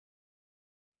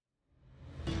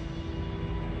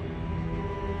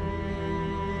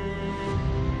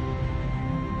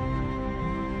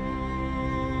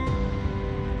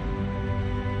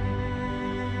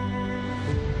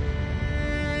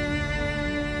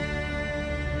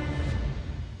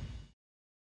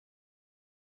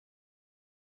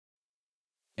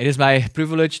It is my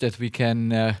privilege that we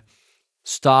can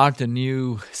start a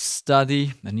new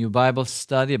study, a new Bible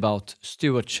study about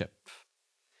stewardship.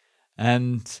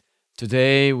 And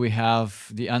today we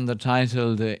have the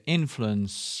undertitle, The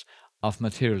Influence of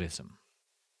Materialism.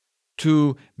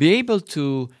 To be able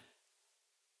to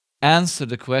answer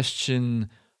the question,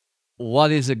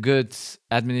 what is a good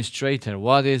administrator?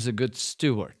 What is a good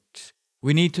steward?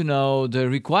 We need to know the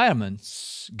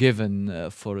requirements given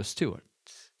for a steward.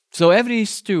 So every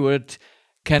steward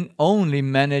can only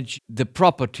manage the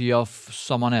property of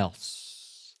someone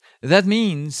else. That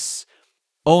means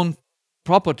own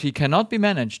property cannot be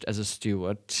managed as a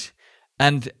steward,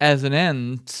 and as an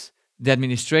end, the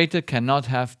administrator cannot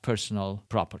have personal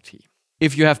property.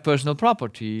 If you have personal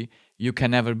property, you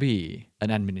can never be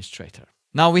an administrator.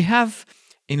 Now we have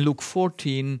in Luke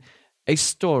 14 a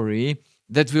story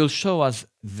that will show us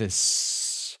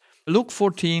this. Luke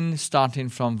 14, starting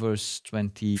from verse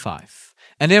 25.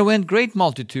 And there went great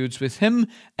multitudes with him,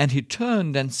 and he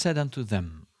turned and said unto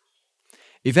them,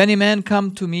 If any man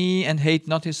come to me and hate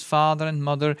not his father and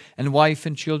mother and wife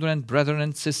and children and brethren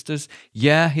and sisters,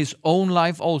 yea, his own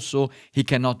life also, he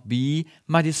cannot be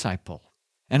my disciple.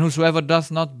 And whosoever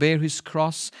doth not bear his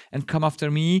cross and come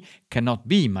after me cannot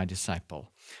be my disciple.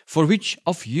 For which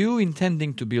of you,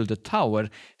 intending to build a tower,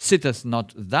 sitteth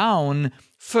not down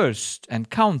first and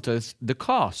counteth the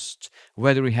cost,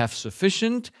 whether he have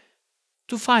sufficient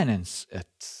to finance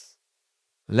it?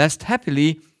 Lest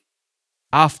happily,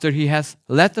 after he hath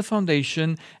laid the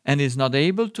foundation and is not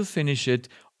able to finish it,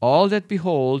 all that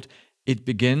behold it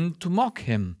begin to mock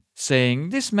him, saying,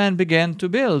 This man began to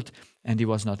build, and he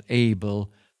was not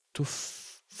able to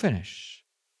finish.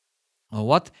 Or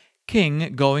what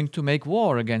king going to make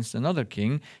war against another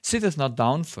king sitteth not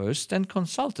down first and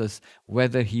consulteth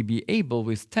whether he be able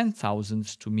with 10,000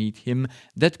 to meet him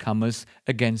that cometh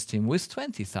against him with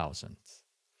 20,000?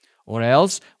 Or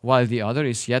else, while the other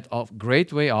is yet a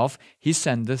great way off, he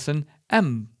sendeth an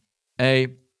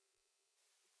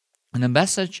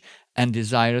ambassage and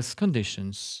desireth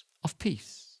conditions of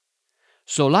peace.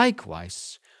 So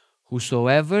likewise,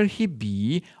 whosoever he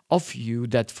be of you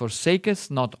that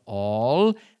forsaketh not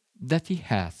all that he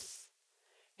hath,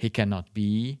 he cannot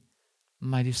be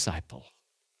my disciple.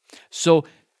 So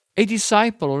a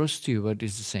disciple or a steward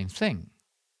is the same thing.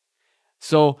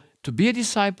 So to be a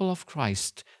disciple of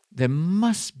Christ, there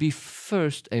must be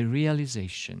first a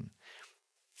realization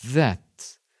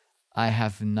that I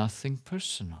have nothing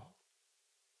personal.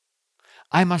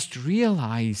 I must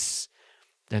realize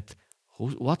that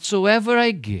whatsoever I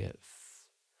give,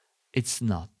 it's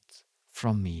not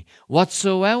from me.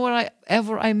 Whatsoever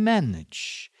I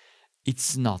manage,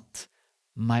 it's not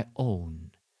my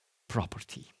own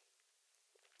property.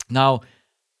 Now,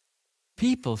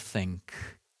 people think,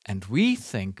 and we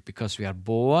think, because we are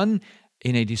born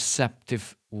in a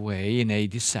deceptive way, in a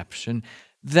deception,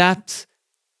 that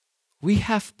we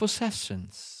have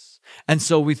possessions. And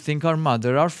so we think our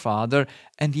mother, our father,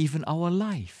 and even our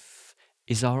life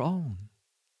is our own,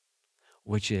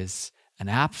 which is an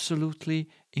absolutely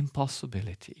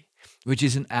impossibility, which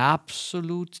is an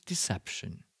absolute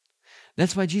deception.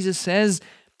 That's why Jesus says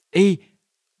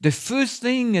the first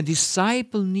thing a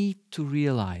disciple needs to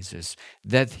realize is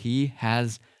that he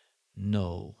has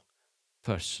no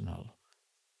personal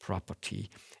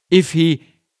property. If he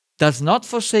does not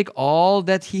forsake all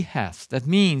that he has, that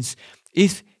means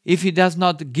if he does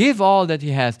not give all that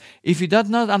he has, if he does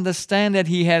not understand that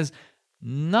he has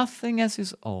nothing as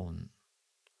his own,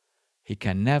 he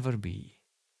can never be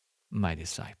my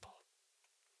disciple.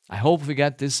 I hope we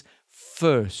get this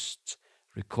first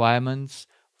requirements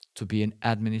to be an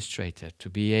administrator, to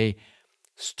be a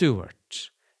steward.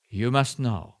 You must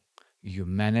know you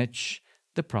manage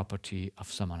the property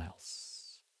of someone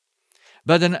else.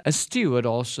 But then a steward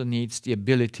also needs the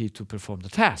ability to perform the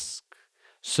task.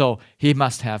 So he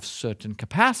must have certain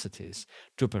capacities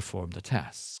to perform the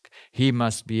task. He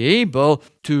must be able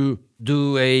to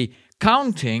do a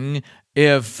counting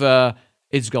if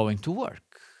it's going to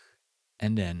work.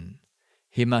 And then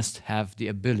he must have the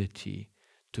ability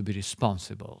to be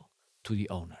responsible to the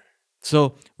owner.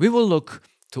 So we will look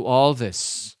to all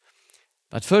this.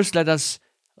 But first let us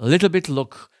a little bit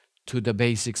look to the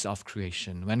basics of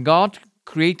creation. When God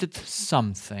created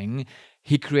something,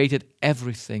 he created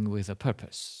everything with a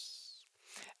purpose.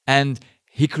 And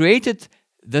he created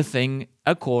the thing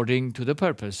according to the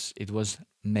purpose it was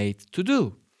made to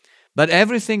do. But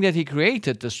everything that he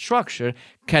created, the structure,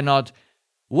 cannot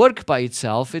work by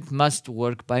itself. It must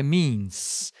work by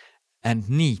means and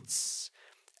needs.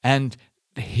 And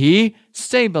he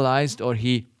stabilized, or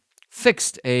he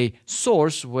fixed a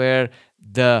source where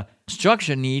the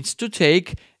structure needs to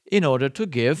take in order to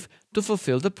give, to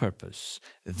fulfill the purpose.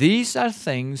 These are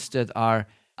things that are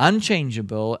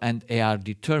unchangeable and they are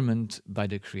determined by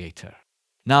the Creator.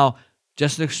 Now,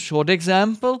 just a short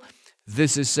example.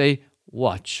 This is a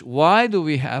watch. Why do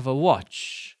we have a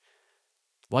watch?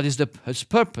 What is its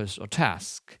purpose or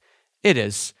task? It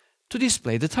is to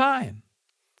display the time,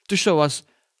 to show us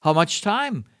how much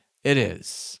time it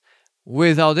is.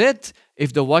 Without it,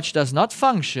 if the watch does not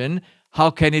function, how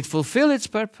can it fulfill its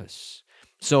purpose?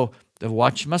 So the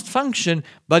watch must function,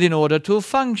 but in order to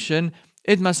function,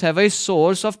 it must have a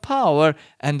source of power,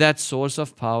 and that source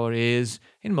of power is,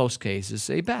 in most cases,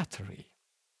 a battery.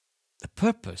 The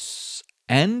purpose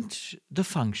and the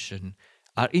function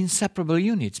are inseparable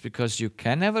units because you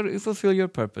can never fulfill your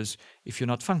purpose if you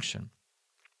not function.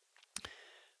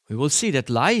 We will see that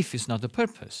life is not the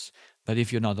purpose, but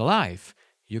if you're not alive,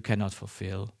 you cannot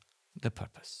fulfill the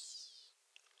purpose.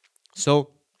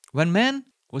 So, when man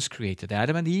was created,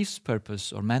 Adam and Eve's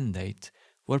purpose or mandate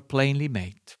were plainly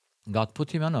made. God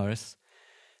put him on earth,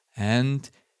 and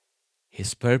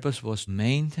his purpose was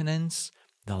maintenance,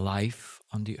 the life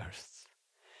on the earth.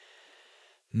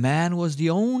 Man was the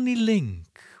only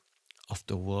link of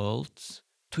the world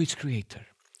to its creator.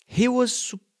 He was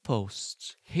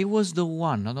supposed, he was the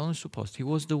one, not only supposed, he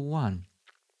was the one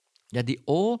that the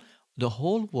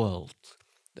whole world,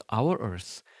 our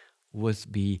earth, would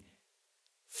be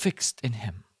fixed in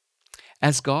him.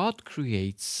 As God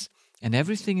creates, and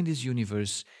everything in this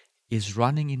universe is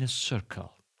running in a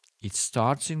circle. It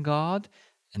starts in God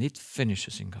and it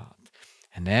finishes in God.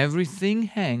 And everything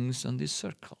hangs on this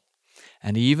circle.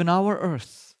 And even our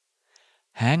earth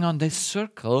hang on this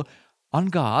circle on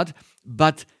God,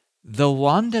 but the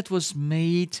one that was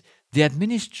made the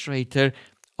administrator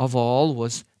of all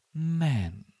was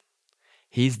man.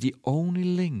 He is the only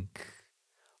link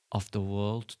of the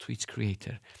world to its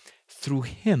creator. Through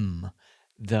him,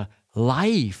 the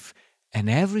life and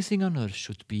everything on earth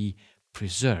should be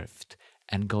preserved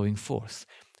and going forth.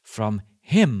 From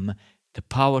him, the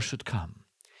power should come.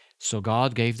 So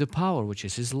God gave the power, which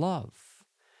is his love,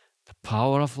 the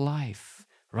power of life,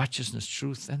 righteousness,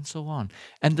 truth, and so on.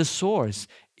 And the source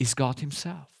is God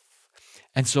himself.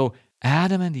 And so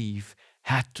Adam and Eve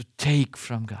had to take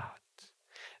from God.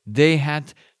 They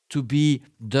had to be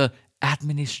the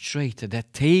administrator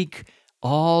that take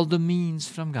all the means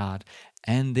from God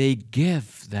and they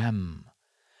give them.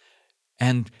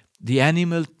 And the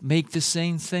animal make the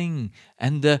same thing,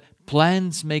 and the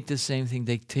plants make the same thing.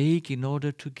 They take in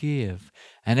order to give.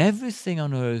 And everything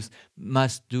on earth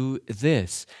must do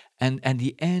this. And at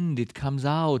the end it comes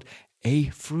out a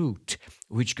fruit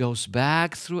which goes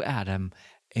back through Adam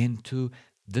into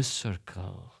the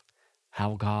circle,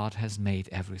 how God has made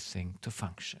everything to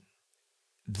function.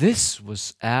 This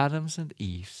was Adam's and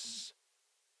Eve's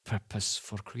purpose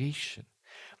for creation.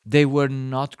 They were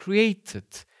not created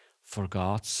for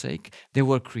God's sake. They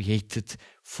were created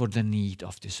for the need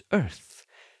of this earth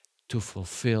to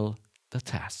fulfill the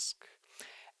task.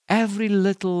 Every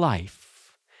little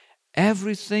life,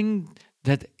 everything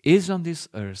that is on this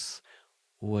earth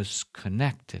was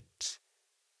connected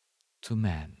to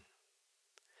man.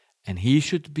 And he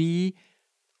should be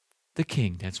the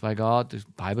king. That's why the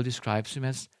Bible describes him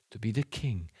as to be the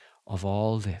king of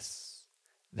all this.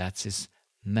 That's his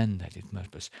mandated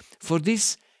purpose. For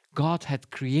this, God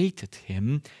had created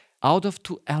him out of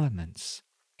two elements.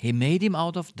 He made him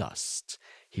out of dust.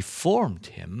 He formed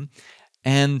him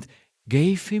and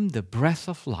gave him the breath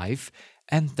of life,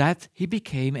 and that he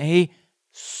became a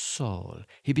soul.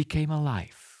 He became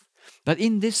alive. But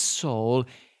in this soul,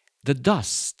 the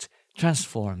dust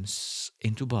transforms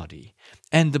into body,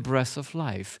 and the breath of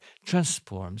life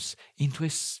transforms into a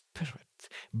spirit.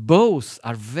 Both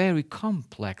are very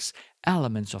complex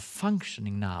elements of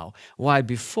functioning now, while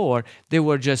before they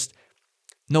were just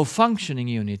no functioning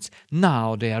units.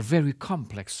 Now they are very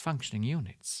complex functioning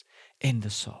units in the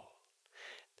soul.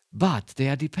 But they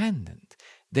are dependent.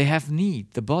 They have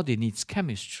need. The body needs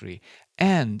chemistry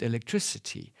and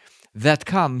electricity that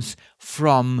comes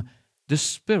from the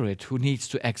spirit who needs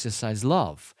to exercise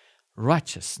love,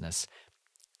 righteousness,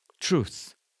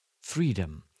 truth,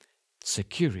 freedom,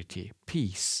 security,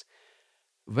 peace,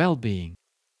 well-being,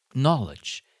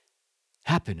 knowledge,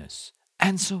 happiness,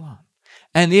 and so on.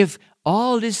 And if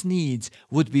all these needs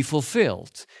would be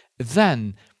fulfilled,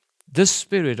 then the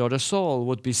spirit or the soul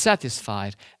would be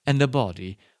satisfied and the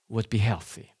body would be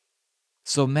healthy.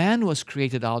 So man was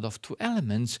created out of two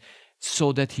elements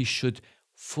so that he should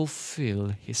fulfill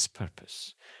his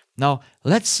purpose. Now,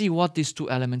 let's see what these two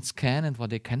elements can and what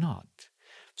they cannot.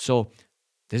 So,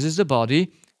 this is the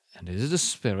body and this is the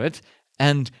spirit,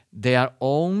 and they are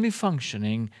only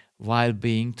functioning while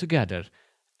being together.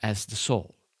 as the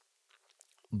soul.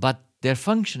 But their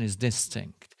function is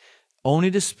distinct. Only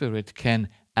the spirit can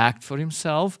act for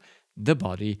himself. The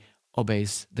body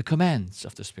obeys the commands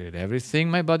of the spirit. Everything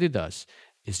my body does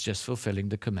is just fulfilling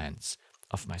the commands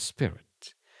of my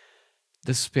spirit.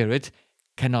 The spirit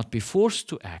cannot be forced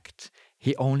to act.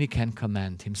 He only can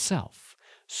command himself.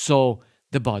 So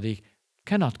the body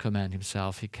cannot command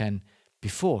himself. He can be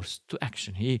forced to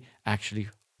action. He actually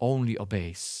only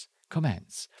obeys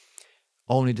commands.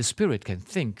 Only the spirit can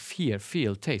think, hear,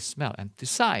 feel, taste, smell, and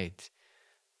decide.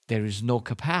 There is no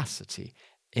capacity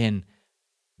in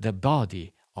the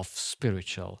body of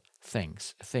spiritual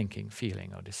things, thinking,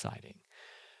 feeling, or deciding.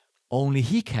 Only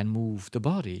he can move the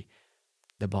body.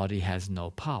 The body has no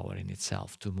power in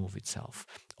itself to move itself.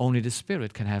 Only the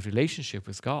spirit can have relationship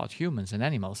with God, humans, and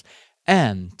animals,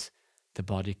 and the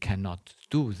body cannot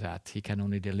do that. He can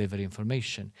only deliver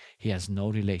information. He has no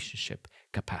relationship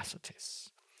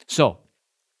capacities. So,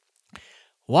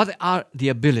 what are the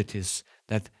abilities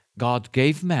that God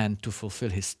gave man to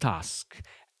fulfill his task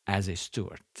as a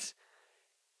steward?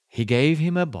 He gave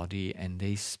him a body and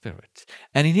a spirit.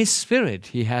 And in his spirit,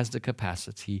 he has the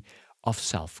capacity of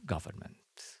self-government.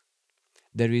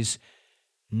 There is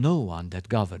no one that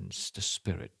governs the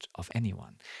spirit of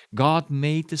anyone. God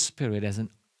made the spirit as an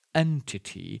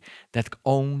entity that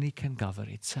only can govern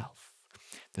itself.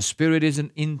 The spirit is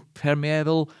an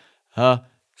impermeable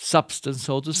substance,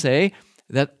 so to say,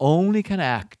 that only can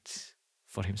act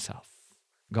for himself.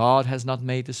 God has not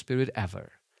made the spirit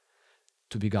ever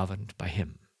to be governed by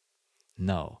him.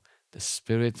 No, the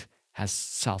spirit has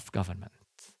self-government.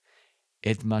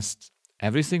 It must,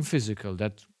 everything physical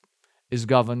that is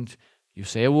governed, you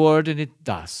say a word and it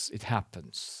does, it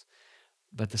happens.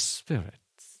 But the spirit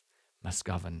must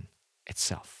govern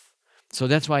itself. So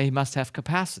that's why he must have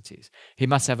capacities. He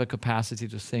must have a capacity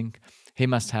to think. He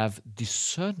must have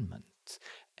discernment.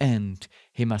 And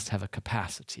he must have a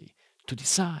capacity to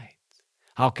decide.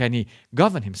 How can he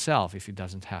govern himself if he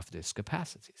doesn't have these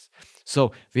capacities?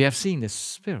 So we have seen the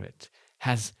spirit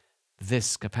has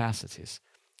these capacities.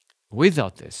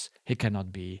 Without this, he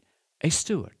cannot be a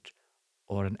steward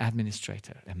or an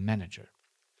administrator, a manager.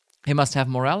 He must have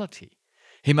morality.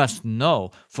 He must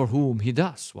know for whom he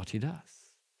does what he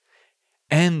does.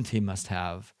 And he must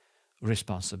have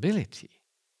responsibility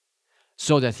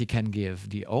so that he can give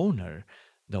the owner,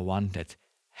 the one that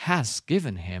has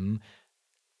given him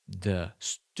the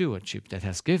stewardship, that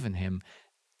has given him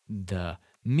the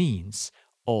means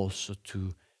also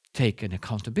to take an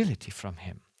accountability from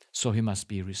him. So he must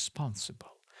be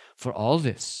responsible. For all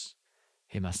this,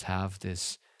 he must have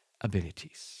these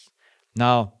abilities.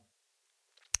 Now,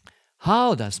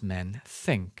 how does man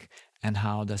think and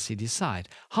how does he decide?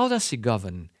 How does he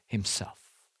govern himself?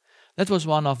 That was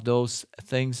one of those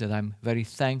things that I'm very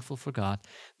thankful for God,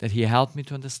 that he helped me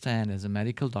to understand as a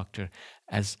medical doctor,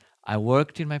 as I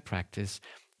worked in my practice,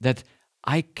 that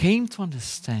I came to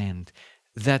understand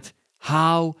that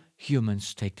how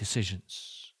humans take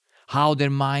decisions, how their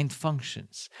mind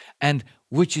functions, and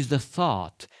which is the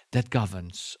thought that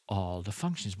governs all the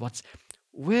functions.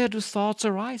 Where do thoughts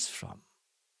arise from?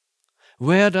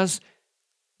 Where does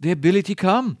the ability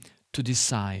come to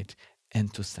decide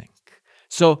and to think?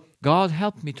 So God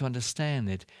helped me to understand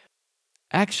it.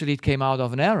 Actually, it came out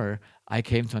of an error. I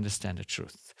came to understand the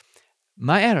truth.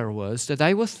 My error was that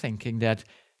I was thinking that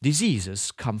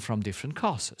diseases come from different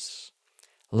causes.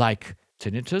 Like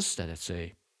tinnitus, that it's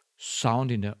a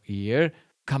sound in the ear,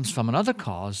 comes from another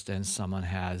cause than someone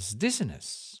has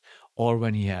dizziness, or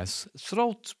when he has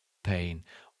throat pain,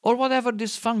 or whatever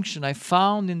dysfunction I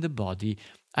found in the body.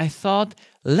 I thought,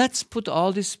 let's put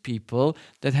all these people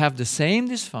that have the same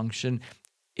dysfunction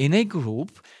in a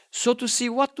group, so to see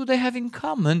what do they have in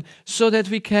common, so that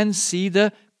we can see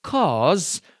the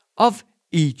cause of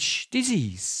each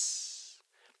disease.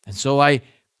 And so I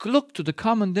looked to the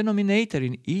common denominator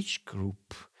in each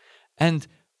group, and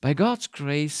by God's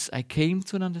grace I came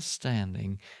to an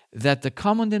understanding that the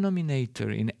common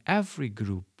denominator in every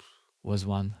group was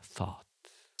one thought.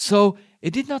 So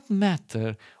it did not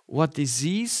matter what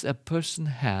disease a person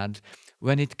had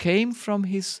when it came from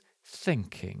his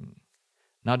thinking.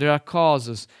 Now there are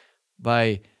causes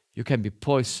by, you can be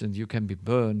poisoned, you can be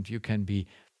burned, you can be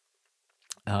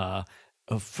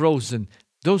frozen.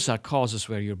 Those are causes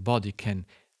where your body can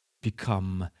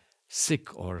become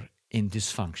sick or in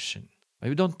dysfunction. But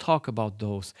we don't talk about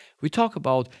those. We talk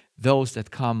about those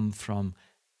that come from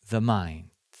the mind,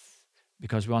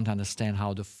 because we want to understand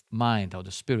how the mind, how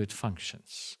the spirit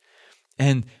functions.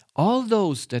 And all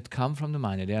those that come from the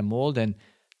mind, and there are more than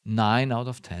 9 out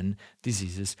of 10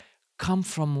 diseases, come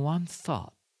from one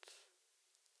thought.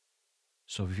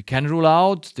 So if we can rule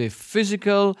out the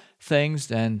physical things,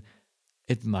 then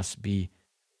it must be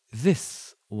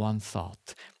this one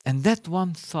thought. And that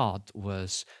one thought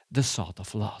was the thought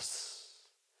of loss.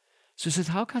 So he said,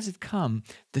 how does it come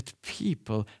that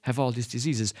people have all these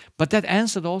diseases? But that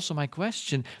answered also my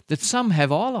question that some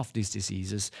have all of these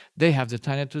diseases. They have the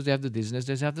tinnitus, they have the dizziness,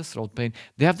 they have the throat pain,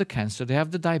 they have the cancer, they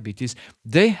have the diabetes,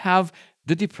 they have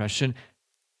the depression,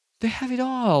 they have it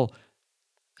all.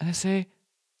 And I say,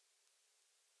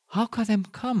 how can them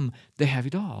come they have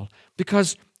it all?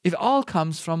 Because it all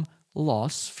comes from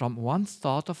loss, from one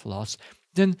thought of loss.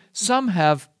 Then some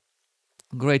have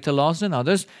greater loss than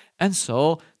others, and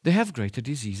so they have greater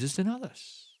diseases than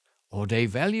others. Or they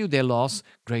value their loss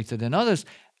greater than others.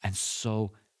 And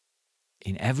so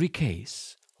in every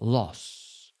case,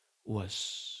 loss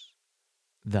was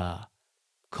the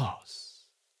cause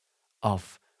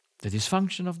of the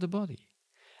dysfunction of the body.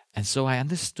 And so I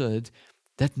understood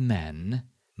that man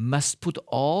must put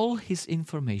all his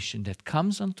information that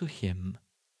comes unto him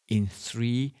in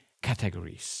 3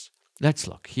 categories. Let's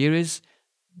look. Here is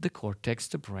the cortex,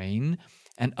 the brain,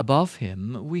 and above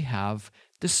him we have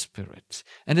the spirit.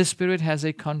 And the spirit has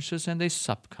a conscious and a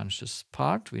subconscious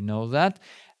part, we know that.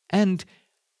 And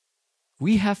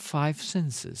we have 5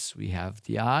 senses. We have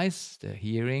the eyes, the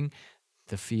hearing,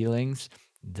 the feelings,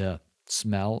 the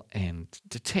smell, and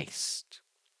the taste.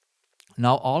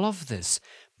 Now all of this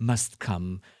must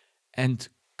come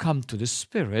to the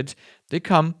spirit. They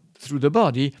come through the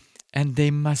body, and they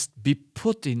must be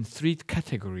put in 3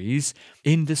 categories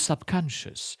in the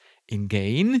subconscious: in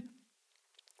gain,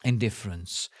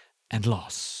 indifference, and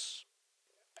loss.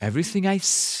 Everything I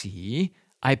see,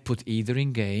 I put either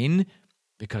in gain,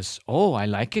 because, oh, I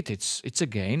like it, it's a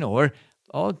gain, or,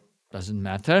 oh, doesn't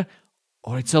matter,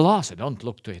 or it's a loss, I don't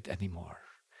look to it anymore.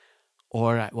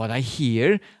 Or what I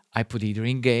hear, I put either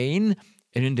in gain,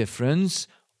 in indifference,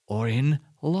 or in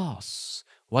loss.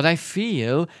 What I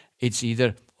feel, it's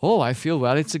either, oh, I feel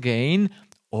well, it's a gain,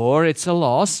 or it's a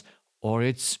loss, or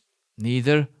it's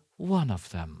neither one of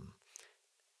them.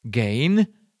 Gain,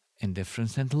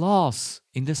 indifference, and loss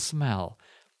in the smell,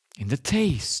 in the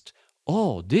taste.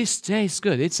 Oh, this tastes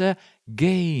good, it's a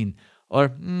gain. Or,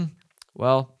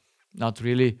 well, not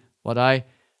really what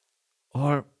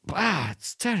or,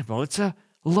 it's terrible, it's a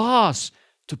loss,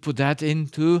 to put that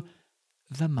into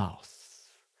the mouth.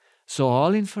 So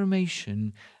all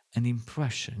information and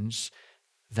impressions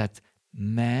that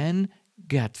man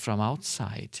get from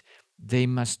outside, they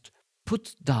must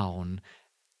put down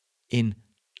in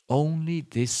only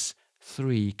these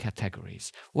 3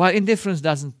 categories. While indifference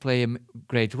doesn't play a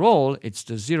great role, it's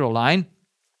the 0 line,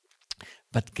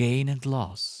 but gain and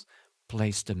loss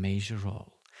plays the major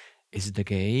role. Is it the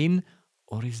gain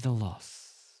or is the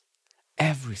loss?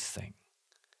 Everything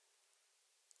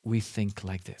we think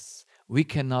like this. We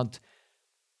cannot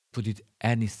put it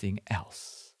anything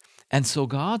else. And so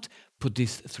God put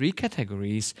these 3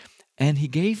 categories, and he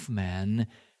gave man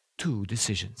 2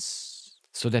 decisions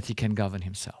so that he can govern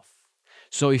himself.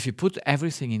 So if you put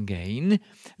everything in gain,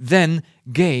 then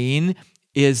gain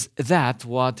is that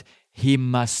what he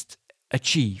must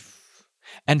achieve.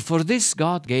 And for this,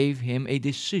 God gave him a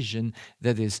decision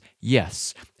that is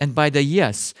yes. And by the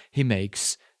yes, he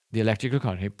makes the electrical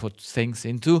current. He puts things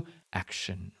into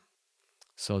action.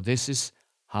 So this is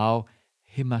how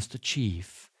he must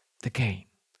achieve the gain,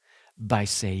 by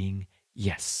saying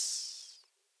yes.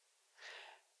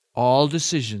 All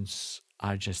decisions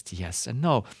are just yes and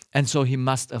no. And so he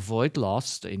must avoid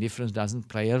loss. The indifference doesn't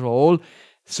play a role.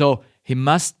 So he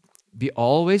must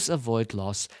always avoid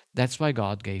loss. That's why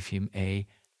God gave him a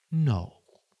no.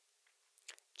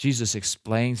 Jesus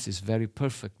explains this very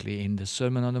perfectly in the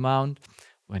Sermon on the Mount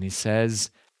when he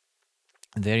says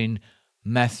there in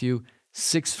Matthew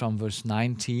 6 from verse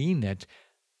 19 that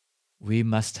we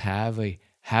must have a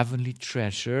heavenly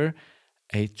treasure,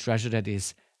 a treasure that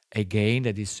is a gain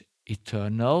that is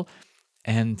eternal,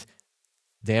 and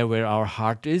there where our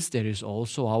heart is, there is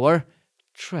also our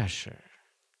treasure.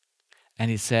 And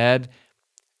he said,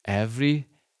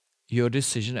 your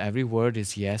decision, every word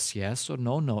is yes, yes, or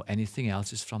no, no. Anything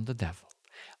else is from the devil.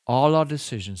 All our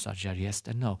decisions are just yes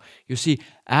and no. You see,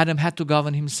 Adam had to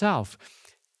govern himself,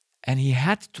 and he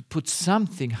had to put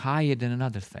something higher than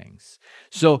other things.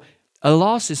 So a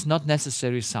loss is not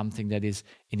necessarily something that is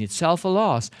in itself a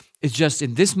loss. It's just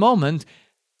in this moment,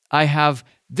 I have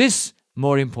this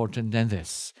more important than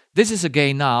this. This is a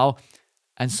gain now,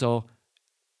 and so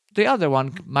the other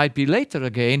one might be later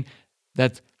again,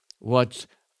 that what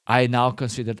I now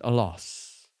considered a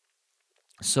loss.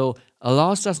 So a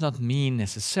loss does not mean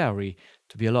necessarily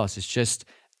to be a loss. It's just,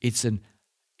 it's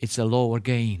a lower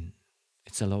gain.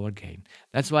 it's a lower gain.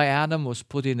 That's why Adam was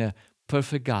put in a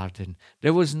perfect garden.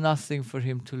 There was nothing for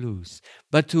him to lose.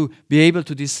 But to be able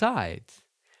to decide,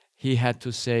 he had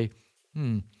to say,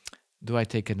 do I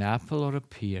take an apple or a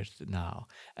pear now?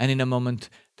 And in a moment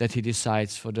that he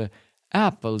decides for the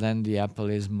apple, then the apple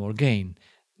is more gain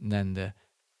than the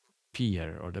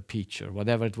pear or the peach or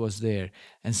whatever it was there.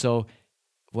 And so,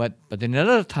 but in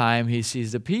another time, he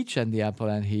sees the peach and the apple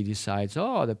and he decides,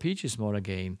 oh, the peach is more a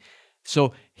gain.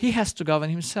 So he has to govern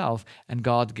himself, and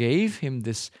God gave him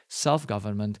this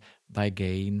self-government by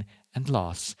gain and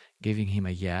loss, giving him a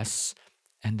yes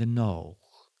and a no.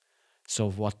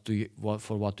 So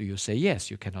for what do you say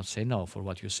yes? You cannot say no. For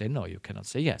what you say no, you cannot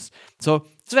say yes. So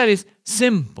it's very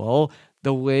simple,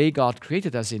 the way God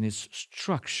created us in its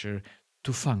structure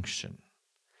to function.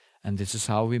 And this is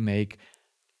how we make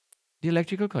the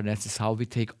electrical current. This is how we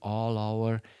take all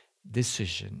our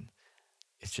decision.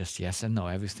 It's just yes and no.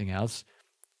 Everything else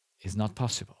is not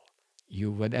possible.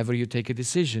 Whenever you take a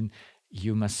decision,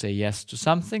 you must say yes to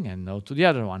something and no to the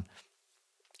other one.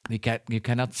 You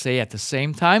cannot say at the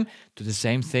same time to the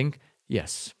same thing,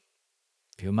 yes.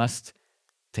 You must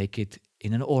take it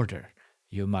in an order.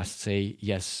 You must say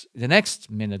yes the next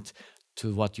minute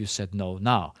to what you said no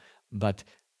now. But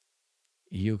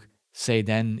you say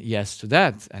then yes to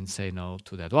that and say no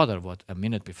to that other what a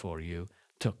minute before you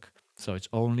took. So it's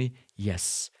only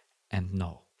yes and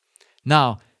no.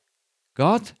 Now,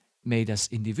 God made us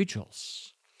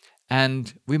individuals.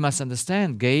 And we must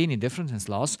understand gain, indifference, and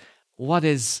loss. What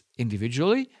is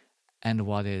individually and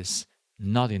what is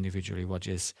not individually, what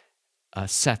is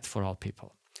set for all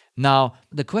people. Now,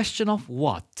 the question of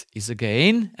what is the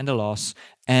gain and the loss,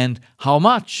 and how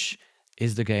much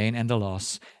is the gain and the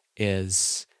loss,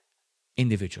 is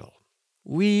individual.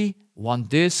 We want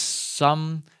this,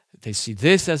 some they see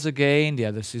this as a gain, the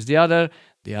other sees the other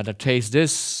tastes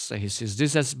this, he sees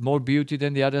this as more beauty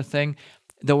than the other thing.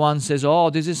 The one says,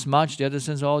 oh, this is much, the other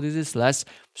says, oh, this is less.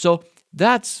 So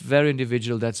that's very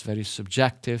individual, that's very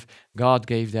subjective. God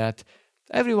gave that.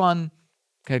 Everyone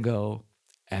can go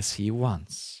as he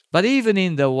wants. But even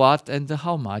in the what and the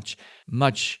how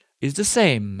much is the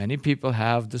same. Many people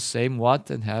have the same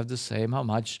what and have the same how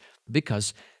much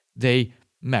because they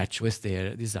match with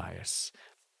their desires.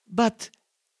 But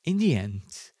in the end,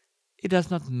 it does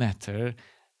not matter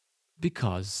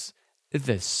because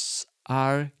these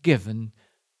are given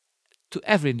to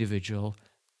every individual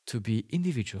to be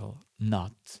individual,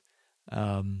 not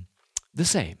the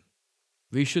same.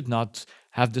 We should not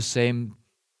have the same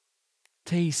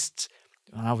taste.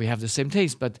 Now we have the same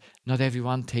taste, but not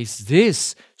everyone tastes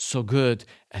this so good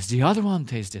as the other one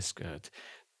tastes this good.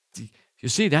 You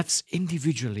see, that's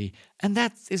individually. And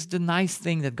that is the nice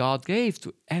thing that God gave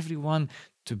to everyone,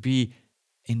 to be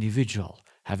individual,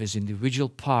 have his individual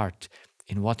part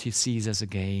in what he sees as a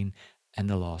gain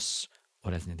and a loss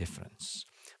or as an indifference.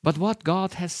 But what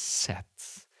God has set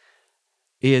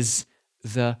is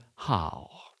the how.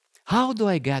 How do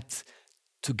I get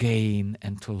to gain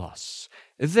and to loss?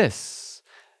 This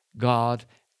God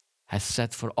has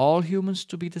set for all humans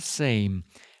to be the same,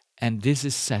 and this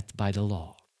is set by the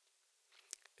law.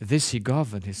 This he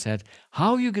governed. He said,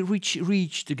 how you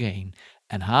reach the gain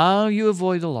and how you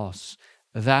avoid the loss,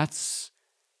 that's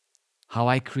how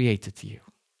I created you.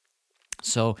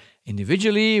 So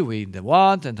individually, we the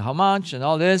what and how much and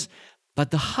all this, but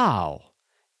the how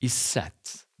is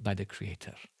set by the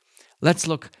Creator. Let's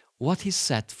look what he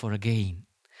set for a gain.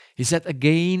 He said a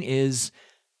gain is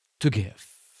to give,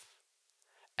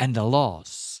 and the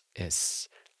loss is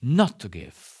not to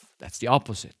give. That's the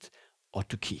opposite, or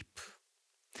to keep.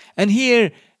 And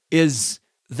here is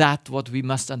that what we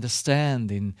must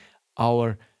understand in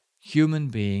our human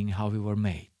being, how we were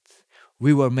made.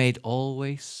 We were made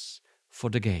always for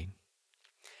the gain.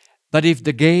 But if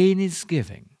the gain is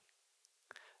giving,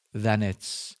 then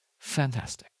it's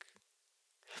fantastic.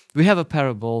 We have a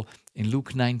parable in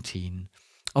Luke 19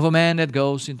 of a man that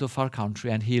goes into a far country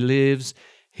and he leaves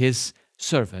his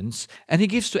servants and he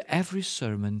gives to every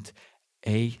servant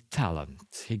a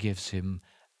talent. He gives him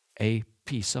a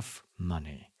piece of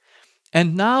money.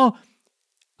 And now,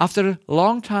 after a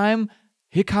long time,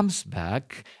 he comes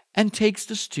back and takes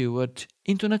the steward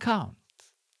into an account.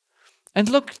 And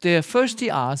look there, first he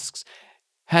asks,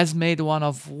 has made one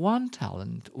of 1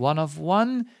 talent, one of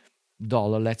 $1,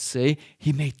 let's say,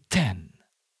 he made 10.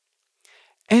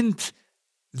 And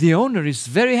the owner is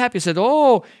very happy, said,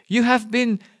 oh, you have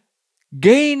been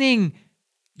gaining,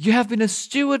 you have been a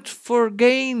steward for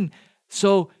gain,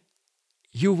 so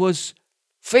you was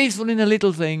faithful in the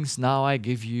little things, now I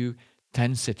give you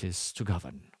 10 cities to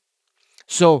govern.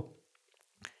 So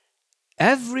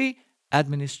every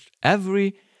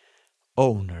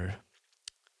owner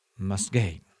must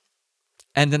gain.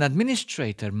 And an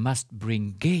administrator must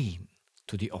bring gain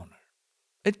to the owner.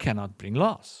 It cannot bring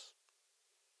loss.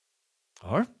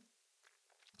 Or,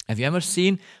 have you ever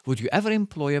seen, would you ever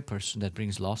employ a person that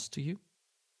brings loss to you?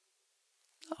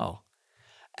 No.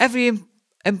 Every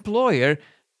employer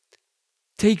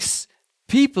takes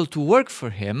people to work for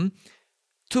him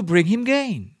to bring him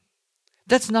gain.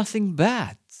 That's nothing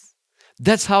bad.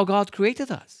 That's how God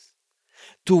created us.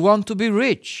 To want to be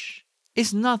rich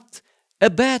is not a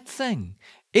bad thing.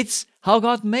 It's how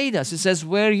God made us. It says,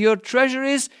 where your treasure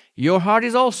is, your heart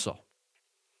is also.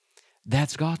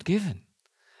 That's God-given.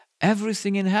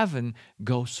 Everything in heaven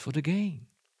goes for the gain.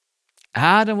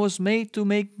 Adam was made to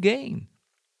make gain,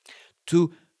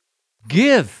 to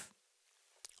give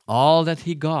all that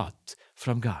he got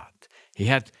from God. He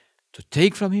had to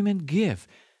take from him and give.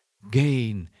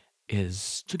 Gain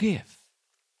is to give.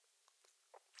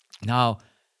 Now,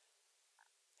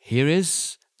 here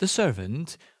is the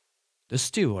servant, the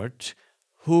steward,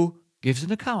 who gives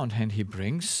an account, and he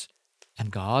brings, and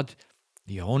God,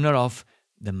 the owner of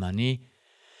the money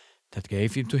that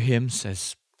gave him to him,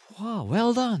 says, wow,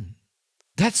 well done.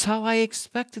 That's how I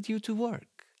expected you to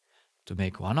work, to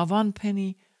make 1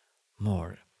 penny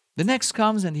more. The next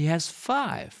comes and he has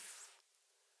 5.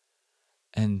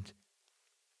 And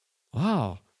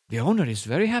wow, the owner is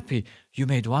very happy. You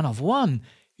made 1,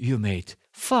 you made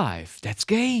 5. That's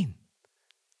gain.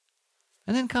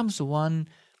 And then comes the one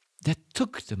that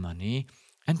took the money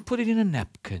and put it in a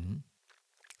napkin.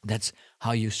 That's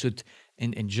how you should,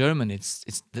 in German,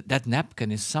 that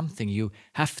napkin is something you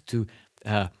have to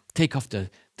take off the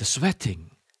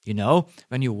sweating. You know,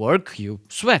 when you work, you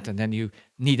sweat, and then you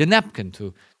need a napkin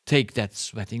to take that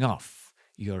sweating off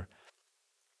your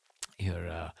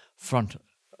front.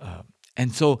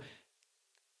 And so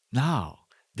now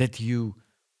that he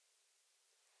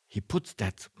put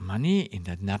that money in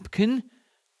that napkin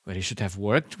where he should have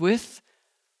worked with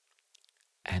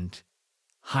and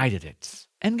hided it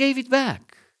and gave it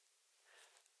back.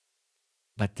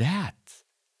 But that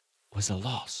was a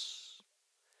loss.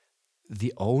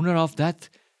 The owner of that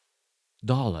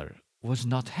dollar was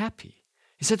not happy.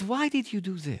 He said, why did you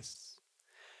do this?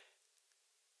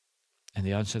 And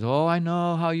the answer said, oh, I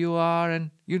know how you are. And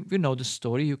you know the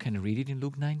story. You can read it in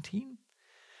Luke 19.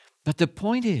 But the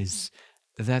point is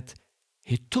that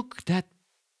he took that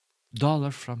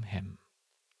dollar from him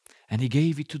and he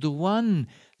gave it to the one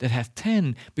that had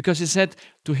 10, because he said,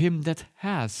 to him that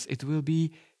has, it will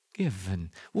be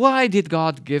given. Why did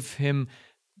God give him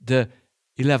the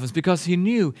 11s? Because he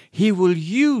knew he will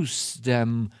use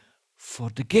them for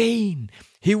the gain.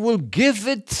 He will give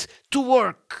it to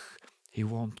work. He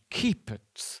won't keep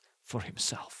it for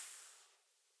himself.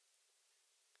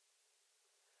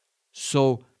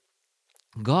 So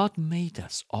God made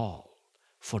us all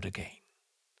for the gain.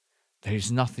 There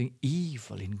is nothing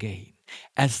evil in gain,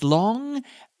 as long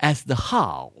as the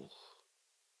how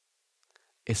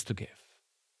is to give.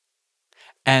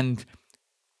 And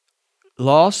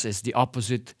loss is the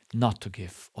opposite, not to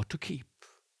give or to keep.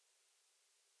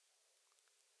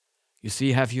 You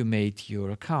see, have you made your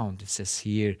account? It says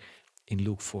here in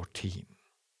Luke 14.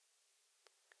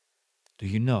 Do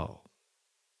you know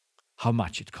how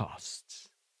much it costs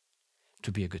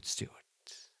to be a good steward?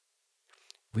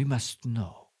 We must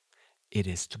know it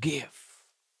is to give.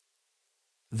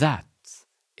 That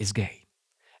is gain.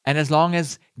 And as long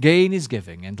as gain is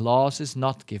giving and loss is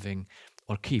not giving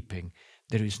or keeping,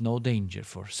 there is no danger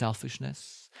for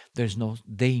selfishness. There is no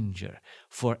danger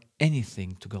for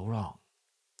anything to go wrong.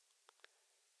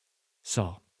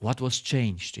 So, what was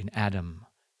changed in Adam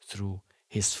through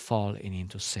his fall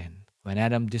into sin? When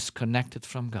Adam disconnected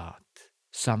from God,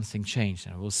 something changed,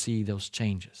 and we'll see those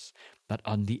changes. But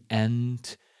on the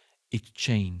end, it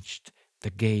changed. The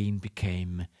gain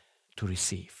became to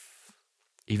receive.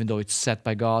 Even though it's set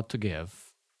by God to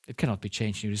give, it cannot be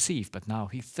changed in receive. But now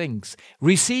he thinks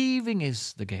receiving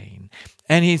is the gain.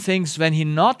 And he thinks when he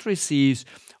not receives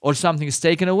or something is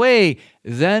taken away,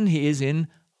 then he is in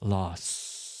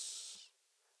loss.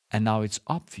 And now it's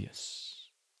obvious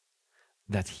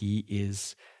that he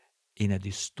is in a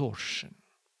distortion.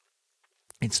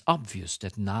 It's obvious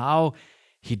that now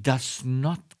he does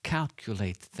not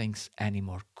calculate things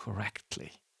anymore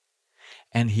correctly.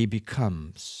 And he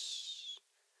becomes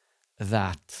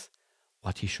that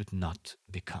what he should not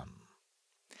become.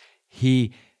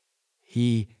 He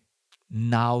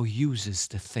now uses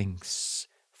the things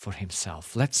for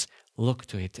himself. Let's look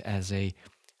to it as a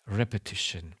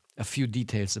repetition. A few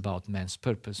details about man's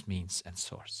purpose, means, and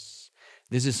source.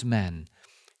 This is man.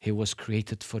 He was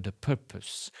created for the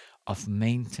purpose of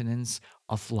maintenance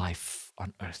of life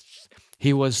on earth.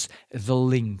 He was the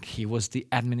link, he was the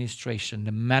administration,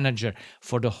 the manager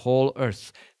for the whole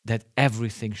earth, that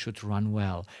everything should run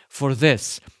well. For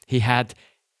this, he had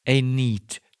a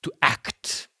need to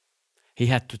act. He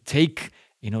had to take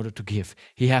in order to give.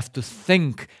 He had to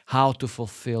think how to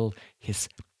fulfill his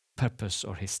purpose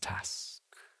or his task.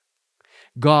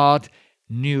 God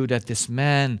knew that this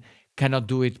man cannot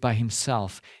do it by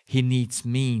himself. He needs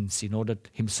means in order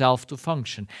himself to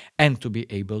function and to be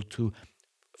able to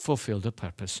fulfill the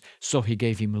purpose. So he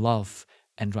gave him love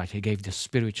and right. He gave the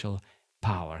spiritual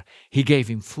power. He gave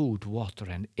him food, water,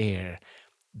 and air.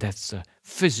 That's the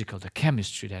physical, the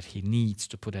chemistry that he needs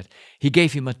to put it. He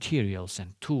gave him materials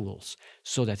and tools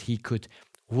so that he could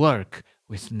work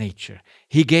with nature.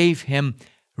 He gave him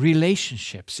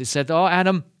relationships. He said, "Oh,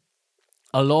 Adam,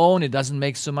 alone it doesn't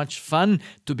make so much fun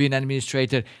to be an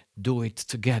administrator. Do it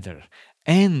together."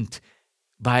 And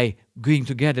by going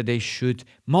together, they should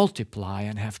multiply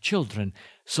and have children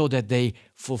so that they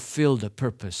fulfill the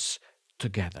purpose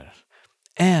together.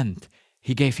 And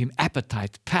he gave him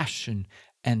appetite, passion,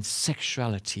 and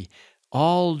sexuality.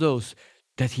 All those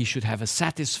that he should have a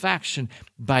satisfaction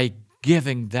by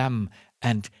giving them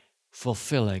and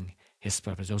fulfilling his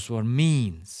purpose. Those were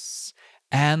means.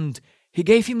 And he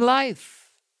gave him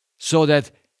life so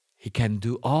that he can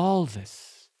do all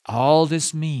this. All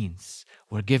these means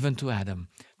were given to Adam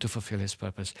to fulfill his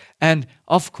purpose. And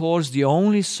of course, the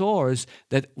only source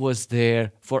that was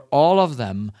there for all of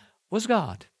them was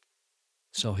God.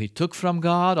 So he took from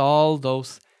God all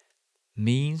those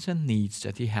means and needs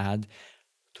that he had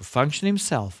to function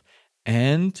himself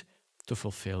and to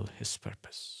fulfill his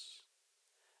purpose.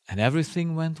 And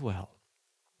everything went well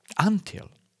until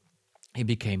he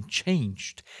became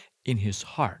changed in his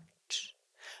heart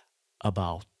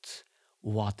about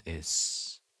what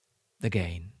is the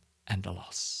gain and the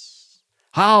loss.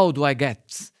 How do I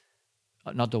get,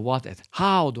 not the what,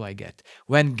 how do I get?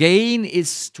 When gain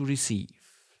is to receive,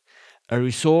 a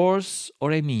resource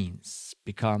or a means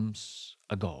becomes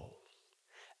a goal.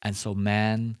 And so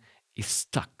man is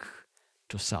stuck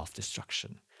to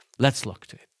self-destruction. Let's look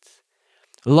to it.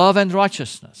 Love and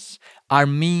righteousness are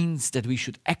means that we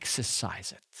should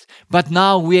exercise it. But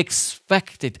now we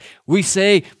expect it. We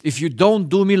say, if you don't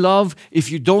do me love,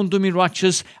 if you don't do me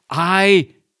righteous,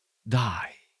 I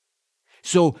die.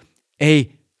 So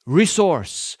a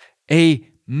resource, a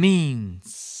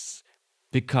means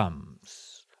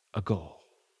becomes a goal,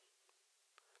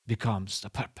 becomes the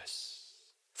purpose.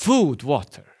 Food,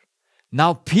 water.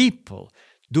 Now people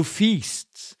do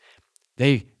feasts.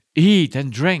 They eat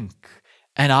and drink,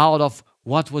 and out of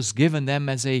what was given them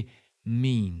as a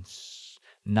means,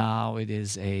 now it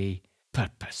is a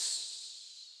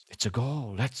purpose. It's a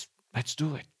goal. Let's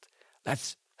do it.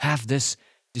 Let's have this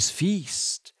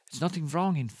feast. There's nothing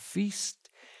wrong in feast,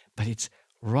 but it's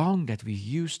wrong that we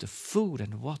use the food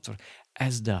and water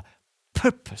as the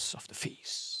purpose of the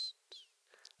feast.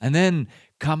 And then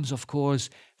comes, of course,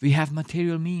 we have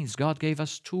material means. God gave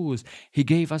us tools. He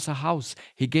gave us a house.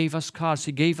 He gave us cars.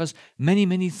 He gave us many,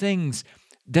 many things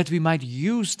that we might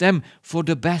use them for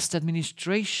the best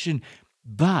administration.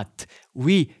 But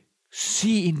we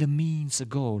see in the means a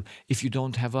goal. If you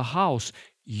don't have a house,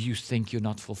 you think you're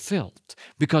not fulfilled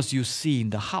because you see in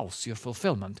the house your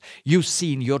fulfillment. You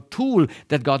see in your tool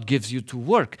that God gives you to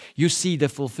work. You see the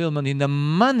fulfillment in the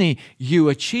money you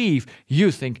achieve.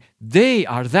 You think they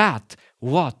are that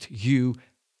what you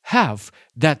have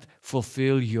that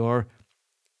fulfill your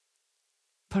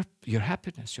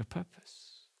happiness, your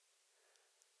purpose.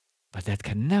 But that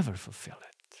can never fulfill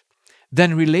it.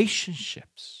 Then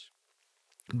relationships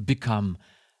become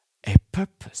a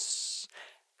purpose,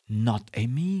 not a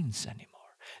means anymore.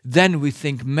 Then we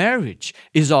think marriage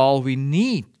is all we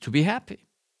need to be happy.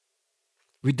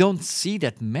 We don't see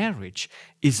that marriage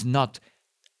is not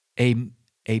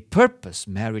a purpose.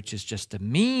 Marriage is just a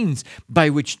means by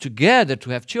which together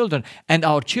to have children. And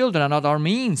our children are not our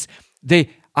means. They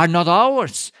are not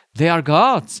ours. They are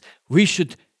God's. We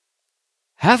should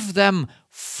have them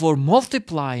for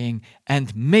multiplying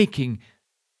and making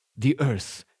the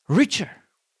earth richer.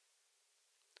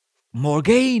 More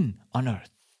gain on earth.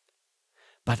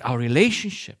 But our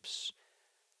relationships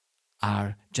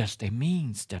are just a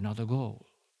means, they're not a goal.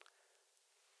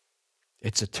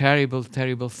 It's a terrible,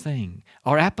 terrible thing.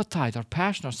 Our appetite, our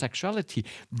passion, our sexuality,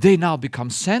 they now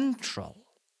become central.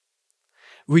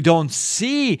 We don't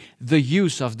see the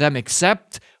use of them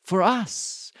except for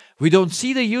us. We don't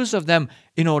see the use of them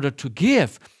in order to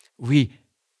give.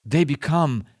 They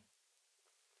become,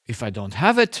 if I don't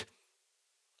have it,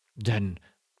 then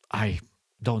I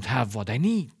don't have what I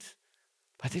need.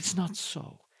 But it's not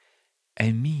so.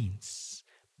 a means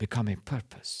become a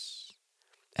purpose.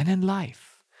 And in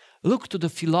life, look to the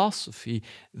philosophy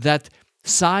that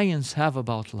science have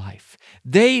about life.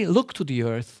 They look to the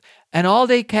earth, and all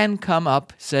they can come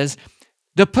up says,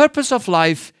 the purpose of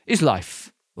life is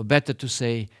life. Or better to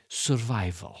say,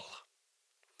 survival.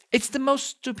 It's the most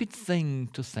stupid thing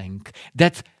to think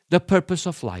that the purpose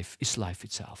of life is life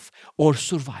itself, or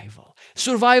survival.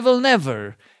 Survival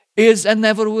never is and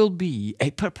never will be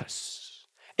a purpose.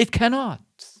 It cannot.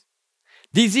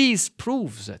 Disease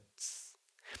proves it.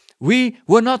 We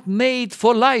were not made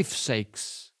for life's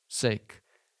sake.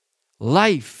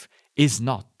 Life is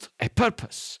not a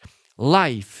purpose.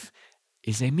 Life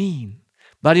is a mean.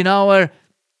 But in our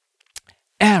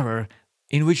error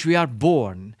in which we are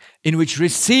born, in which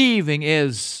receiving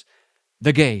is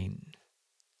the gain,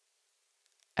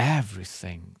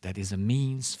 everything that is a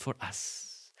means for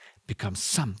us becomes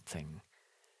something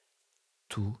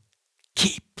to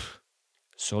keep.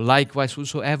 So likewise,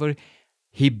 whosoever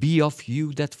he be of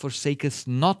you that forsaketh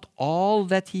not all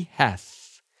that he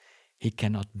hath, he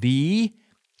cannot be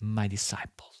my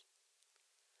disciple.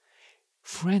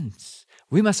 Friends,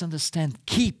 we must understand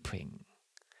keeping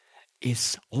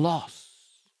is loss.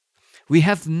 We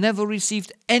have never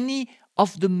received any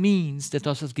of the means that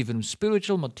us has given,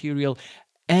 spiritual, material,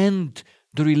 and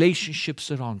the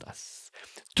relationships around us,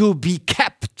 to be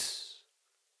kept.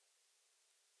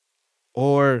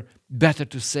 Or better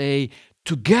to say,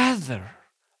 together.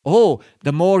 Oh,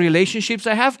 the more relationships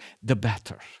I have, the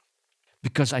better.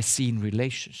 Because I see in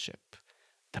relationship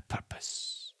the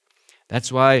purpose.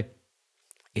 That's why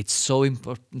it's so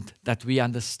important that we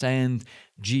understand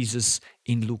Jesus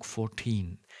in Luke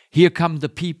 14. Here come the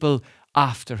people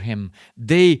after him.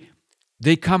 They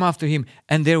come after him,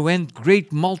 and there went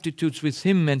great multitudes with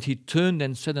him, and he turned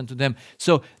and said unto them.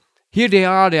 So here they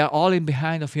are all in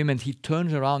behind of him, and he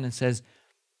turns around and says,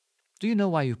 do you know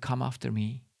why you come after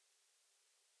me?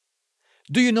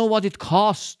 Do you know what it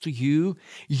costs to you?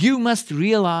 You must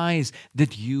realize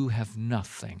that you have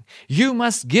nothing. You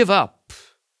must give up.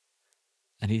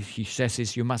 And he says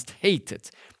this, you must hate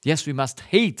it. Yes, we must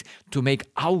hate to make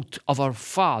out of our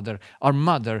father, our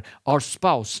mother, our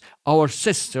spouse, our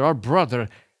sister, our brother,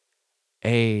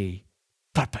 a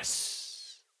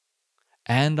purpose.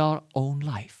 And our own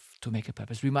life to make a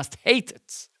purpose. We must hate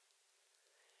it.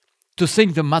 To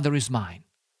think the mother is mine.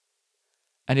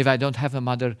 And if I don't have a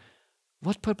mother,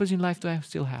 what purpose in life do I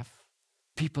still have?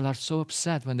 People are so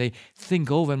upset when they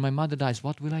think, oh, when my mother dies,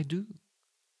 what will I do?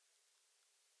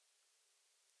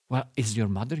 Well, is your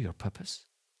mother your purpose?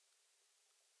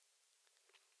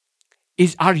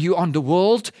 Are you on the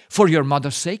world for your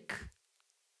mother's sake?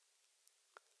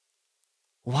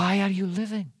 Why are you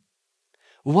living?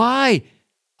 Why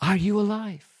are you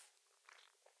alive?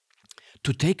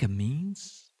 To take a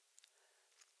means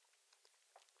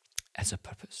as a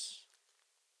purpose.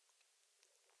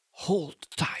 Hold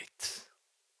tight.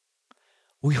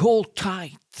 We hold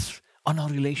tight on our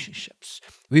relationships.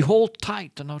 We hold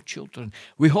tight on our children.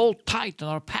 We hold tight on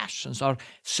our passions, our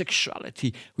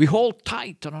sexuality. We hold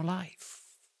tight on our life.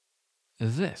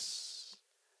 This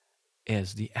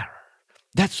is the error.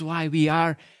 That's why we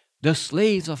are the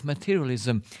slaves of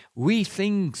materialism. We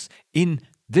think in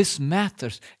this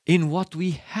matters, in what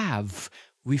we have,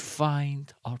 we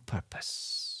find our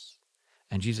purpose.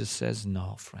 And Jesus says,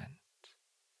 no, friend.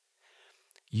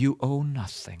 You own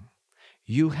nothing.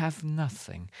 You have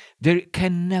nothing. There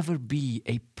can never be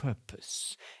a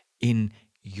purpose in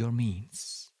your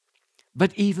means.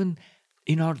 But even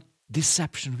in our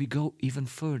deception, we go even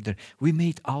further. We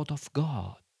made out of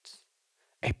God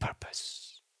a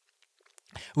purpose.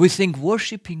 We think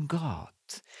worshiping God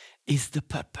is the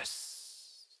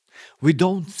purpose. We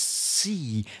don't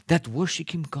see that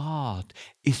worshiping God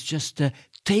is just the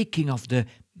taking of the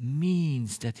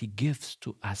means that He gives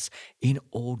to us in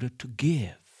order to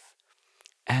give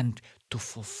and to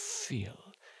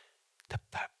fulfill the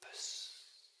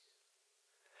purpose.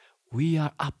 We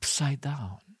are upside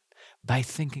down by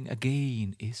thinking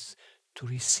again is to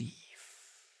receive.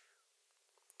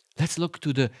 Let's look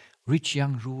to the rich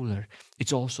young ruler.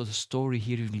 It's also the story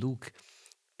here in Luke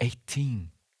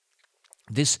 18.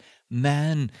 This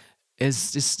man,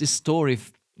 this story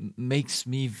makes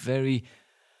me very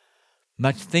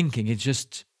much thinking. It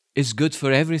just is good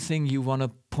for everything you want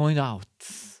to point out.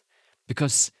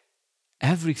 Because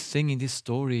everything in this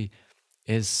story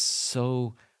is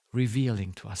so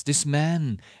revealing to us. This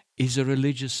man is a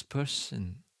religious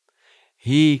person.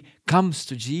 He comes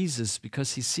to Jesus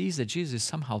because he sees that Jesus is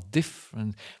somehow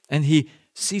different. And he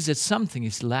sees that something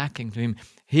is lacking to him.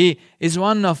 He is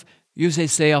one of,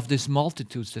 of these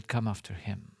multitudes that come after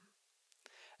him.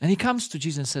 And he comes to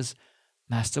Jesus and says,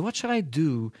 Master, what shall I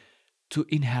do to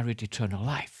inherit eternal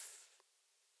life?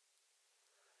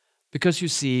 Because you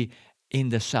see, in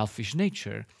the selfish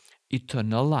nature,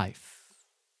 eternal life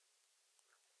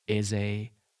is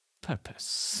a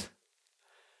purpose.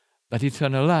 But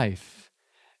eternal life,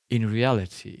 in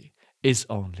reality, is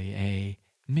only a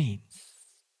means.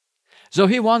 So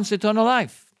he wants eternal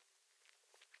life.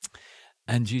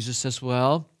 And Jesus says,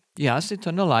 well, yes,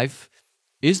 eternal life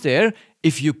is there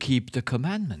if you keep the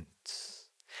commandments.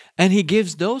 And he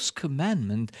gives those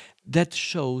commandments that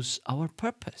shows our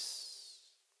purpose.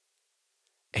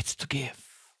 It's to give.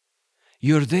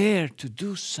 You're there to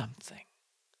do something.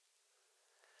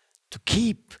 To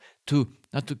keep, to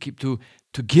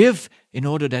give in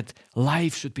order that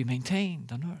life should be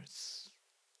maintained on earth.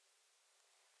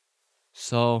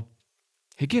 So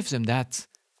he gives him that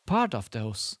part of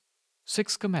those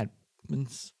 6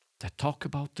 commandments that talk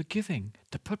about the giving,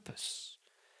 the purpose.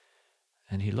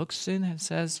 And he looks in and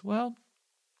says, well,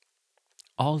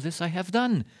 all this I have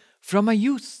done from my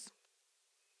youth.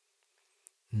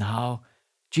 Now,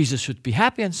 Jesus should be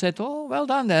happy and said, oh, well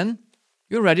done then.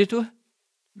 You're ready to,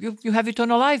 you have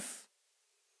eternal life.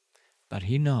 But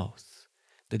he knows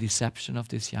the deception of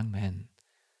this young man.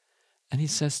 And he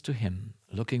says to him,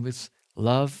 looking with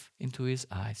love into his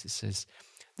eyes, he says,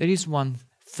 there is one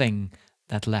thing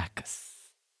that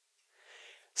lacketh.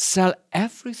 Sell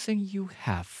everything you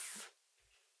have.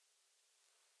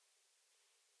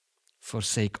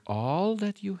 Forsake all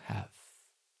that you have.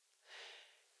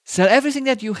 Sell everything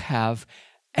that you have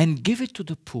and give it to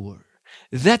the poor,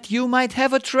 that you might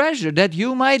have a treasure, that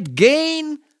you might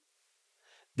gain,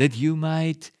 that you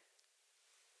might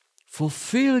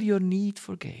fulfill your need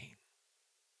for gain.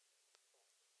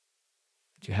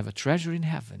 That you have a treasure in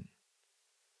heaven,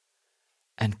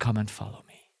 and come and follow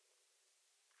me.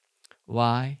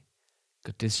 Why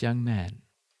could this young man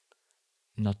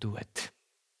not do it?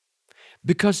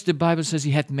 Because the Bible says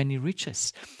he had many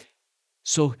riches.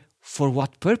 So for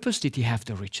what purpose did he have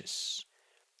the riches?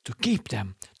 To keep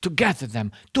them, to gather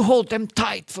them, to hold them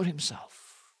tight for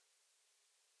himself.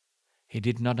 He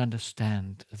did not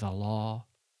understand the law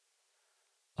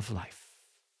of life.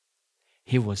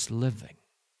 He was living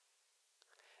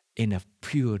in a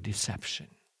pure deception.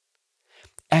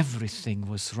 Everything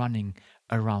was running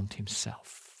around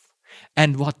himself.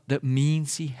 And what the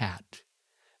means he had,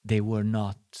 they were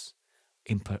not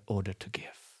in order to give.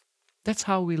 That's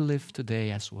how we live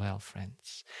today as well,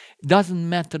 friends. It doesn't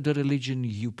matter the religion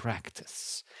you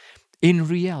practice. In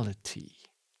reality,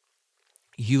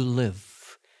 you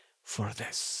live for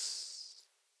this,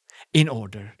 in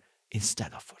order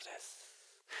instead of for this.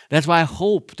 That's why I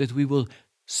hope that we will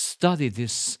study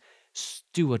this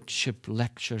stewardship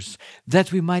lectures,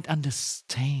 that we might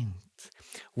understand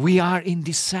we are in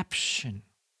deception.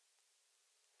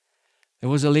 There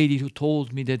was a lady who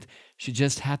told me that she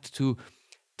just had to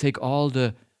take all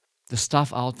the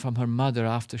stuff out from her mother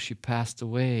after she passed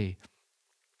away.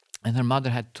 And her mother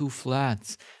had 2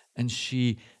 flats, and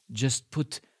she just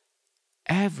put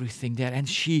everything there, and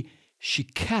she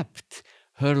kept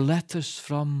her letters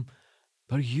from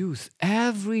her youth.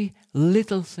 Every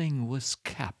little thing was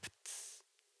kept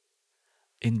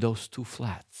in those 2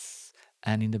 flats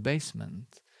and in the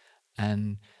basement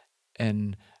and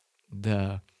in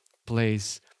the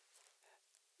place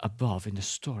above in the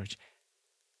storage.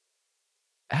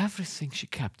 Everything she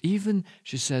kept. Even,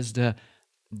 she says, the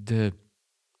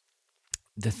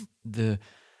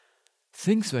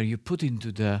things where you put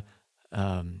into the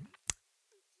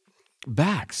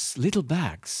bags, little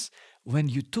bags, when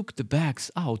you took the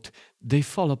bags out, they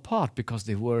fall apart because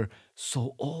they were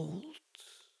so old.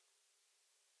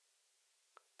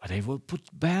 But they were put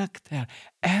back there.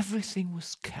 Everything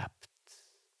was kept.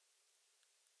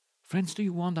 Friends, do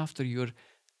you want, after you're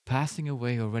passing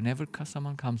away or whenever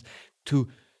someone comes, to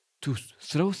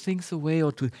throw things away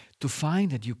or to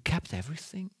find that you kept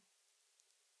everything?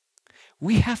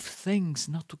 We have things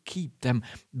not to keep them,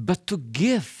 but to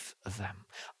give them.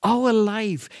 Our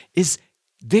life is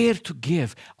there to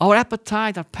give. Our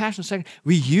appetite, our passion,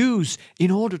 we use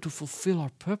in order to fulfill our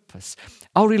purpose.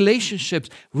 Our relationships,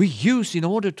 we use in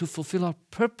order to fulfill our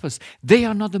purpose. They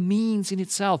are not a means in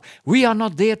itself. We are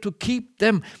not there to keep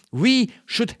them. We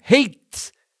should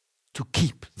hate to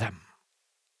keep them.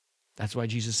 That's why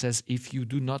Jesus says, if you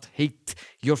do not hate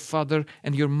your father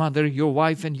and your mother, your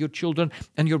wife and your children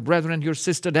and your brother and your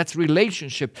sister, that's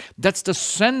relationship. That's the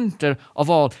center of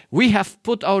all. We have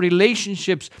put our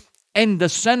relationships in the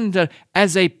center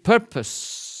as a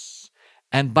purpose.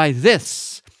 And by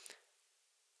this,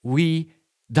 we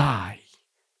die.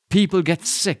 People get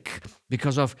sick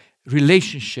because of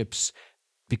relationships,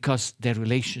 because their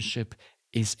relationship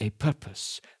is a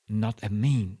purpose, not a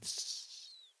means.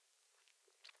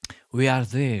 We are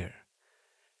there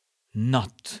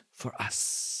not for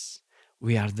us.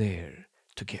 We are there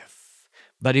to give.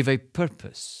 But if a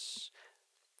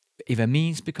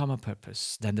means become a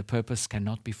purpose, then the purpose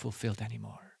cannot be fulfilled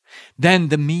anymore. Then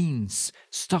the means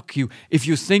stop you. If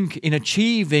you think in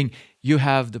achieving you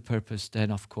have the purpose,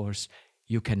 then of course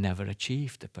you can never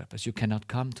achieve the purpose. You cannot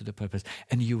come to the purpose,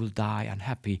 and you will die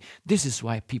unhappy. This is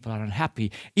why people are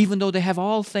unhappy. Even though they have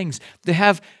all things, they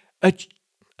have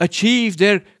achieved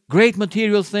their great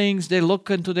material things, they look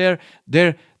into their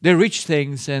rich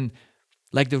things, and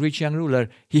like the rich young ruler,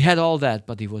 he had all that,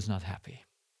 but he was not happy.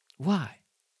 Why?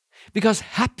 Because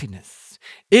happiness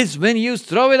is when you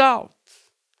throw it out.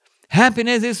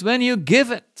 Happiness is when you give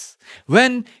it.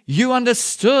 When you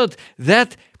understood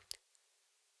that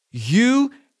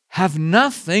you have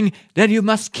nothing that you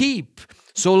must keep.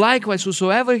 So likewise,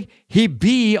 whosoever he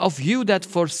be of you that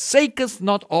forsaketh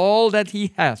not all that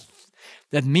he hath.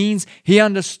 That means he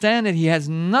understands that he has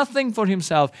nothing for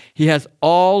himself. He has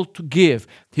all to give.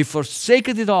 He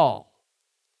forsaketh it all.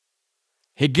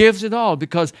 He gives it all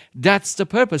because that's the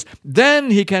purpose.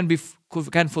 Then he can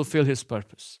fulfill his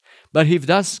purpose. But if he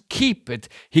does keep it,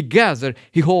 he gather,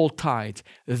 he hold tight,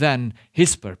 then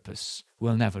his purpose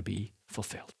will never be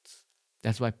fulfilled.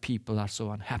 That's why people are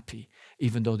so unhappy,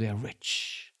 even though they are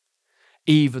rich.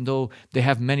 Even though they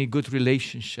have many good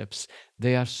relationships,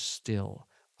 they are still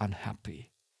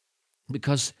unhappy.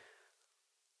 Because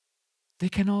they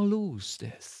can all lose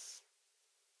this.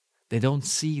 They don't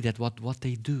see that what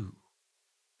they do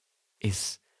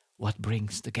is what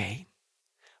brings the gain.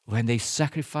 When they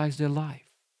sacrifice their life,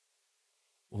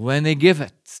 when they give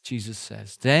it, Jesus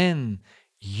says, then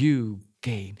you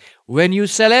gain. When you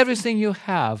sell everything you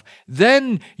have,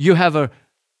 then you have a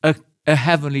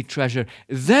heavenly treasure.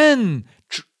 Then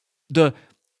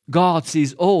God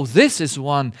sees, oh, this is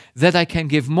one that I can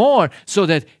give more, so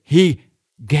that he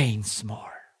gains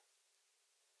more.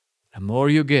 The more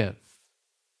you give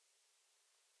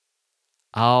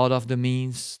out of the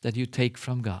means that you take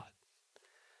from God,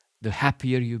 the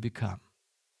happier you become.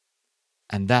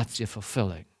 And that's your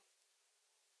fulfilling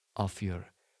of your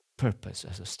purpose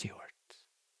as a steward.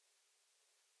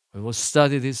 We will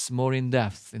study this more in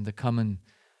depth in the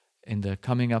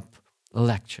coming up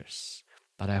lectures.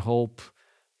 But I hope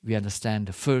we understand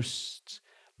the first,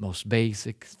 most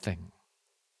basic thing.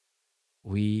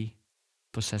 We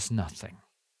possess nothing.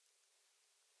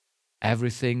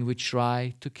 Everything we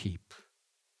try to keep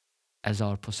as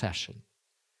our possession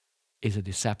is a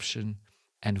deception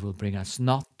and will bring us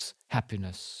not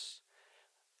happiness.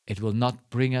 It will not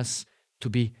bring us to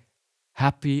be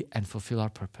happy and fulfill our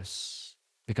purpose.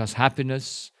 Because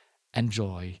happiness and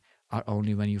joy are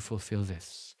only when you fulfill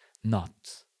this,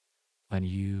 not when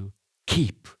you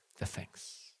keep the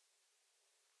things.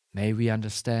 May we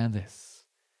understand this.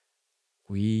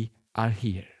 We are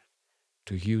here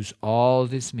to use all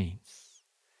these means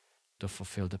to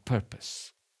fulfill the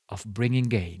purpose of bringing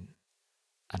gain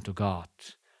unto God,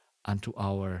 unto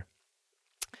our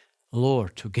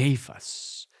Lord, who gave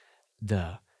us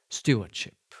the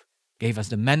stewardship, gave us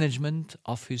the management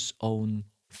of his own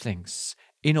things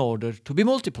in order to be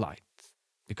multiplied,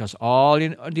 because all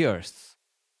in the earth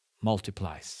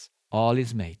multiplies. All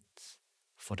is made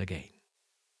for the gain.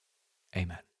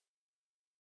 Amen.